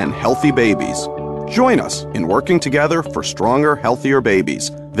pregnancies and healthy babies. Join us in working together for stronger, healthier babies.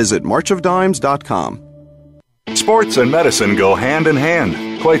 Visit marchofdimes.com. Sports and medicine go hand in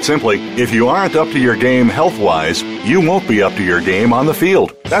hand. Quite simply, if you aren't up to your game health-wise, you won't be up to your game on the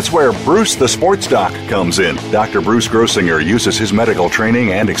field. That's where Bruce the Sports Doc comes in. Dr. Bruce Grossinger uses his medical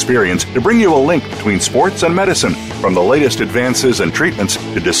training and experience to bring you a link between sports and medicine, from the latest advances and treatments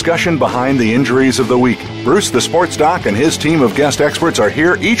to discussion behind the injuries of the week. Bruce the Sports Doc and his team of guest experts are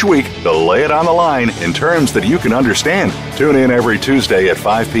here each week to lay it on the line in terms that you can understand. Tune in every Tuesday at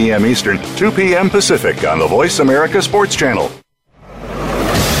 5 p.m. Eastern, 2 p.m. Pacific on the Voice America Sports Channel.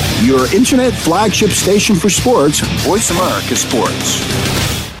 Your internet flagship station for sports, Voice America Sports.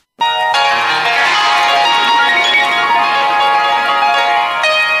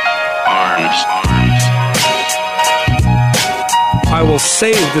 I will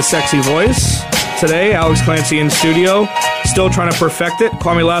save the sexy voice. Today, Alex Clancy in studio, still trying to perfect it.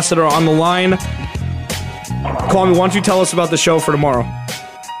 Kwamie Lassiter on the line. Kwamie, why don't you tell us about the show for tomorrow?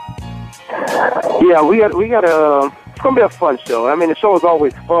 Yeah, we got it's going to be a fun show. I mean, the show is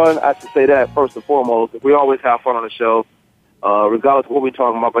always fun. I should say that first and foremost. We always have fun on the show. regardless of what we're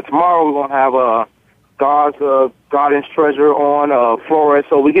talking about. But tomorrow we're going to have Garden's Treasure on Flores.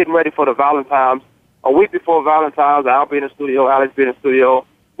 So we're getting ready for the Valentine's. A week before Valentine's, I'll be in the studio, Alex be in the studio.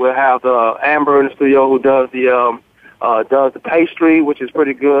 We'll have Amber in the studio who does the pastry, which is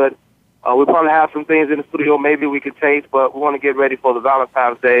pretty good. We'll probably have some things in the studio maybe we could taste, but we want to get ready for the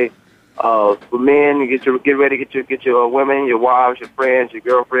Valentine's Day. For men, get ready, get your women, your wives, your friends, your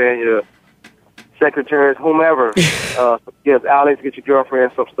girlfriend, your secretaries, whomever. Yes, Alex, get your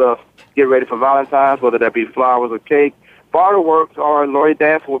girlfriend some stuff. Get ready for Valentine's, whether that be flowers or cake. Barterworks or Lori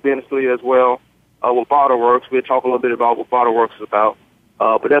Dancer will be in the studio as well with Barterworks. We'll talk a little bit about what Barterworks is about.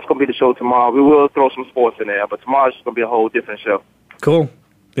 But that's going to be the show tomorrow. We will throw some sports in there, but tomorrow's just going to be a whole different show. Cool.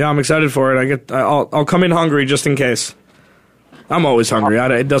 Yeah, I'm excited for it. I'll come in hungry just in case. I'm always hungry.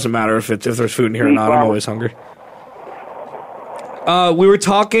 It doesn't matter if there's food in here or not. I'm always hungry. We were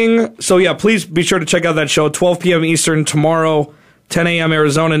talking, so yeah, please be sure to check out that show, 12 p.m. Eastern tomorrow, 10 a.m.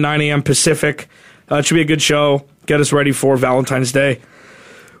 Arizona, 9 a.m. Pacific. It should be a good show. Get us ready for Valentine's Day.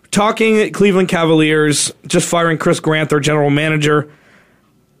 Talking Cleveland Cavaliers, just firing Chris Grant, their general manager.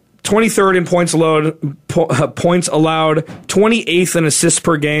 23rd in points allowed, 28th in assists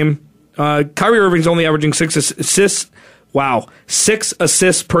per game. Kyrie Irving's only averaging 6 assists. Wow, 6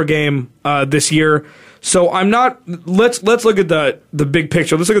 assists per game this year. So I'm not. Let's look at the big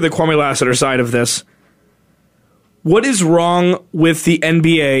picture. Let's look at the Kwamie Lassiter side of this. What is wrong with the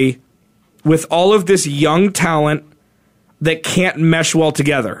NBA with all of this young talent that can't mesh well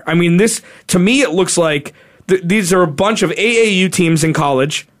together? I mean, this to me it looks like these are a bunch of AAU teams in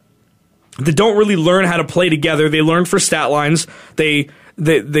college that don't really learn how to play together. They learn for stat lines. They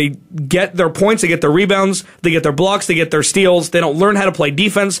get their points, they get their rebounds, they get their blocks, they get their steals. They don't learn how to play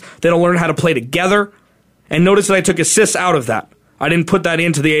defense. They don't learn how to play together. And notice that I took assists out of that. I didn't put that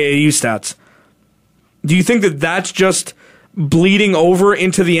into the AAU stats. Do you think that that's just bleeding over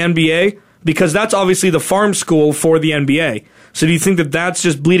into the NBA? Because that's obviously the farm school for the NBA. So do you think that that's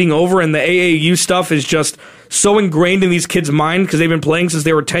just bleeding over and the AAU stuff is just so ingrained in these kids' mind because they've been playing since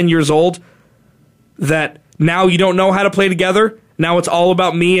they were 10 years old that now you don't know how to play together? Now it's all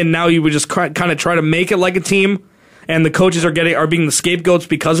about me, and now you would just kind of try to make it like a team, and the coaches are being the scapegoats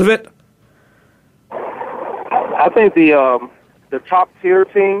because of it? I think the top-tier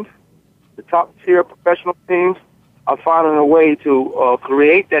teams, the top-tier professional teams are finding a way to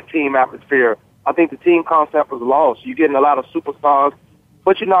create that team atmosphere. I think the team concept was lost. You're getting a lot of superstars,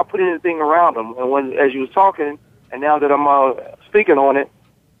 but you're not putting anything around them. And as you was talking, and now that I'm speaking on it,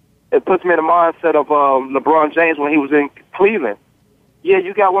 it puts me in the mindset of LeBron James when he was in Cleveland. Yeah,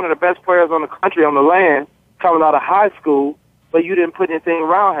 you got one of the best players on the country, on the land, coming out of high school, but you didn't put anything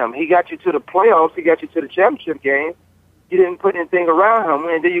around him. He got you to the playoffs. He got you to the championship game. You didn't put anything around him,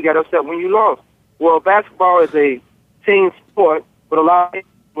 and then you got upset when you lost. Well, basketball is a team sport, but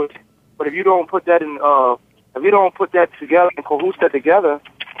if you don't put that together and cohese that together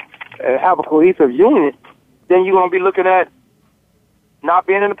and have a cohesive unit, then you're going to be looking at not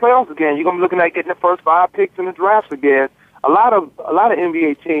being in the playoffs again. You're going to be looking at getting the first 5 picks in the drafts again. A lot of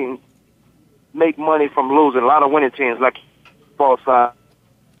NBA teams make money from losing. A lot of winning teams, like ball side,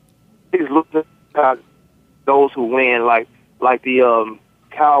 he's looking at those who win, like the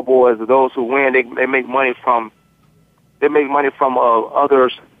Cowboys, or those who win. They make money from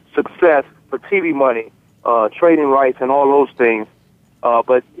others' success for TV money, trading rights, and all those things.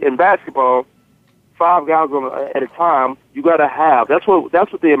 But in basketball, 5 guys at a time, you got to have. That's what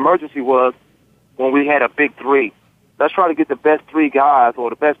the emergency was when we had a big 3. Let's try to get the best 3 guys or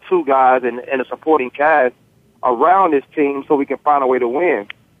the best 2 guys and a supporting cast around this team so we can find a way to win.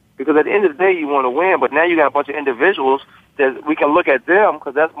 Because at the end of the day, you want to win, but now you got a bunch of individuals that we can look at them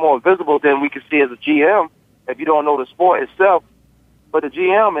because that's more visible than we can see as a GM if you don't know the sport itself. But the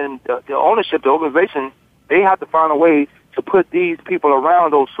GM and the ownership, the organization, they have to find a way to put these people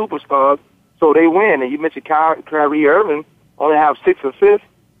around those superstars so they win. And you mentioned Kyrie Irving only have 6 assists.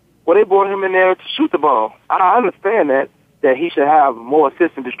 Well, they brought him in there to shoot the ball. I understand that he should have more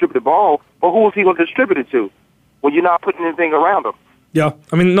assists and distribute the ball, but who is he going to distribute it to when you're not putting anything around him? Yeah,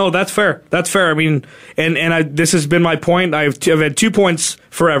 I mean, no, that's fair. That's fair. I mean, and this has been my point. I've had 2 points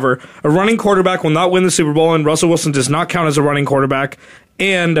forever. A running quarterback will not win the Super Bowl, and Russell Wilson does not count as a running quarterback.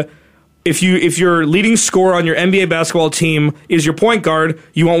 And if your leading scorer on your NBA basketball team is your point guard,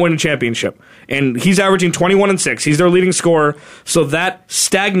 you won't win a championship. And he's averaging 21 and 6. He's their leading scorer, so that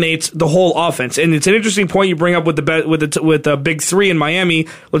stagnates the whole offense. And it's an interesting point you bring up with the big 3 in Miami.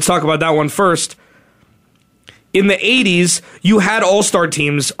 Let's talk about that one first. In the 80s, you had all-star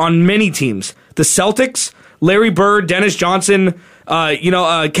teams on many teams. The Celtics, Larry Bird, Dennis Johnson,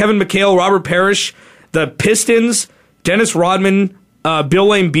 Kevin McHale, Robert Parrish, the Pistons, Dennis Rodman, Bill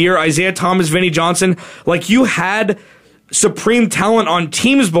Laimbeer, Isaiah Thomas, Vinnie Johnson. Like, you had supreme talent on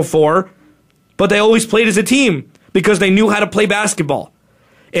teams before, but they always played as a team because they knew how to play basketball.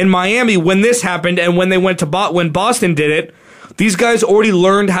 In Miami, when this happened and when they went to when Boston did it, these guys already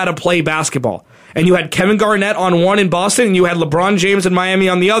learned how to play basketball. And you had Kevin Garnett on one in Boston, and you had LeBron James in Miami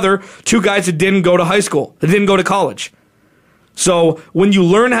on the other, two guys that didn't go to high school, that didn't go to college. So when you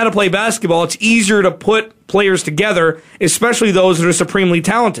learn how to play basketball, it's easier to put players together, especially those that are supremely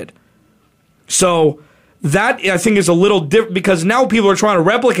talented. So that, I think, is a little different because now people are trying to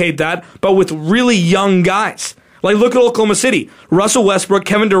replicate that, but with really young guys. Like, look at Oklahoma City. Russell Westbrook,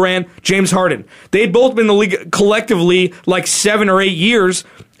 Kevin Durant, James Harden. They'd both been in the league collectively like 7 or 8 years,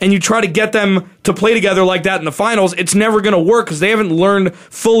 and you try to get them to play together like that in the finals, it's never going to work because they haven't learned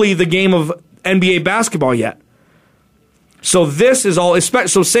fully the game of NBA basketball yet. So this is all,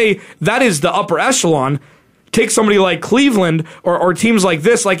 so say that is the upper echelon. Take somebody like Cleveland or teams like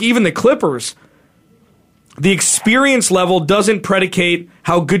this, like even the Clippers. The experience level doesn't predicate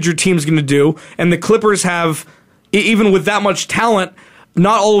how good your team's going to do, and the Clippers have, even with that much talent,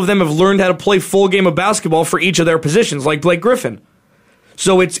 not all of them have learned how to play full game of basketball for each of their positions, like Blake Griffin.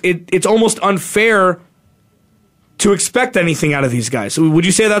 So it's almost unfair to expect anything out of these guys. So would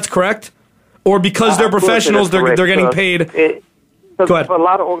you say that's correct? Or because they're professionals, they're getting paid? Go ahead. For a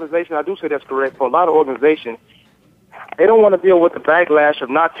lot of organizations, I do say that's correct. For a lot of organizations, they don't want to deal with the backlash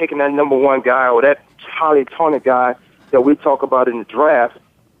of not taking that number one guy or that highly talented guy that we talk about in the draft,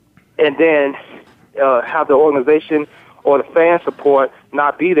 and then have the organization or the fan support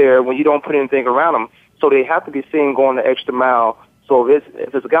not be there when you don't put anything around them. So they have to be seen going the extra mile. So if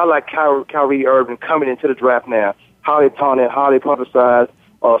it's a guy like Kyrie Irving coming into the draft now, highly talented, highly publicized,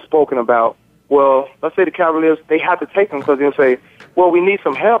 spoken about, well, let's say the Cavaliers, they have to take him because they'll say, well, we need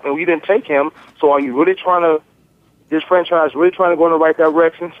some help and we didn't take him. So are you really this franchise really trying to go in the right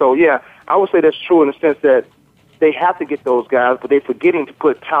direction? So, yeah, I would say that's true in the sense that they have to get those guys, but they're forgetting to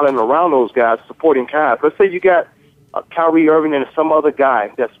put talent around those guys, supporting cast. Let's say you got Kyrie Irving and some other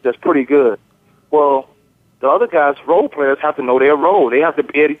guy that's pretty good. Well, the other guys, role players, have to know their role. They have to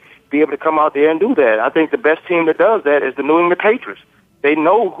be able to come out there and do that. I think the best team that does that is the New England Patriots. They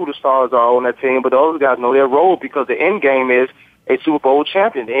know who the stars are on that team, but the other guys know their role because the end game is a Super Bowl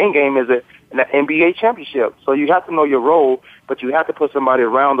champion. The end game is an NBA championship. So you have to know your role, but you have to put somebody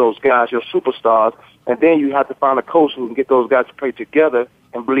around those guys, your superstars, and then you have to find a coach who can get those guys to play together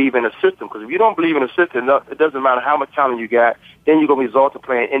and believe in the system. Because if you don't believe in the system, it doesn't matter how much talent you got, then you're going to resort to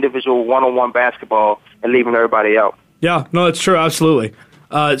playing individual one-on-one basketball and leaving everybody out. Yeah, no, that's true, absolutely.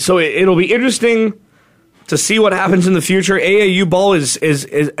 So it'll be interesting to see what happens in the future. AAU ball is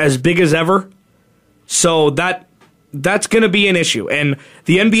as big as ever, so that's going to be an issue. And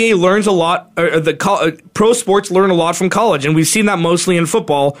the NBA learns a lot, pro sports learn a lot from college, and we've seen that mostly in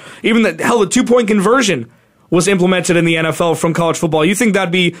football. Even the 2-point conversion was implemented in the NFL from college football. You think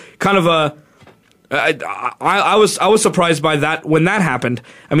that'd be kind of I was surprised by that when that happened.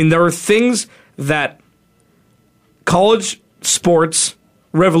 I mean, there are things that college sports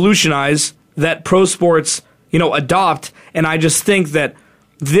revolutionize that pro sports, adopt, and I just think that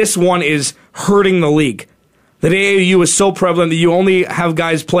this one is hurting the league. That AAU is so prevalent that you only have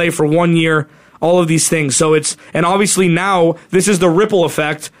guys play for 1 year, all of these things. So and obviously now this is the ripple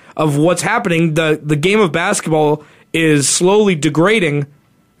effect of what's happening. The game of basketball is slowly degrading,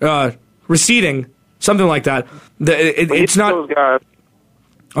 receding, something like that. It's not. Those guys,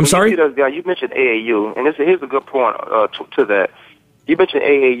 I'm sorry? You mentioned AAU, and here's a good point to that. You mentioned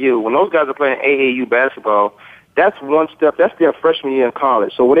AAU. When those guys are playing AAU basketball, that's one step. That's their freshman year in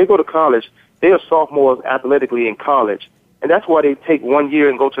college. So when they go to college, they are sophomores athletically in college. And that's why they take 1 year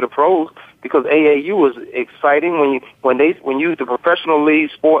and go to the pros, because AAU is exciting when the professional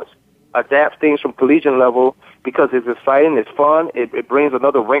league sports adapt things from collegiate level, because it's exciting, it's fun, it brings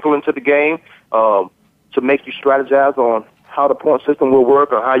another wrinkle into the game to make you strategize on how the point system will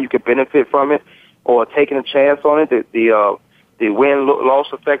work or how you can benefit from it, or taking a chance on it, the win-loss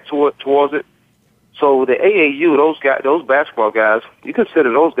effect towards it. So the AAU, those basketball guys, you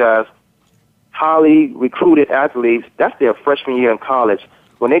consider those guys highly recruited athletes. That's their freshman year in college.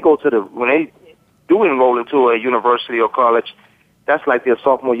 When they do enroll into a university or college, that's like their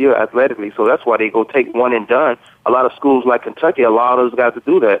sophomore year athletically. So that's why they go take one and done. A lot of schools like Kentucky allow those guys to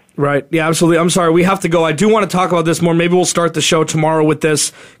do that. Right. Yeah, absolutely. I'm sorry. We have to go. I do want to talk about this more. Maybe we'll start the show tomorrow with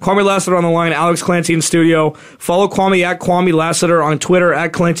this. Kwamie Lassiter on the line, Alex Clancy in studio. Follow Kwamie at Kwamie Lassiter on Twitter,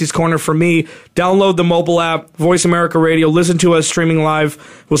 at Clancy's Corner for me. Download the mobile app, Voice America Radio. Listen to us streaming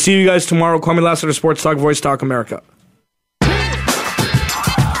live. We'll see you guys tomorrow. Kwamie Lassiter, Sports Talk, Voice Talk America.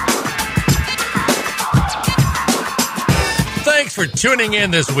 for tuning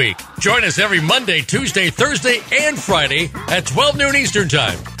in this week. Join us every Monday, Tuesday, Thursday, and Friday at 12 noon Eastern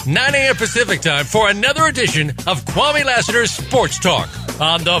Time, 9 a.m. Pacific Time for another edition of Kwamie Lassiter's Sports Talk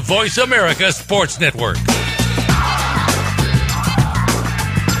on the Voice America Sports Network.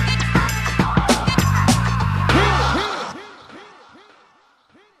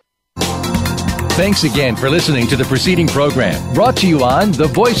 Thanks again for listening to the preceding program, brought to you on the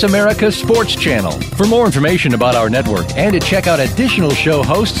Voice America Sports Channel. For more information about our network and to check out additional show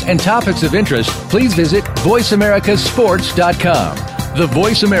hosts and topics of interest, please visit voiceamericasports.com. The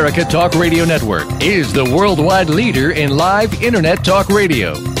Voice America Talk Radio Network is the worldwide leader in live Internet talk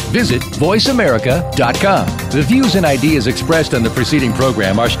radio. Visit voiceamerica.com. The views and ideas expressed on the preceding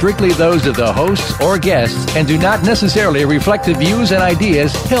program are strictly those of the hosts or guests and do not necessarily reflect the views and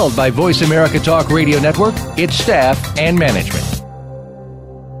ideas held by Voice America Talk Radio Network, its staff, and management.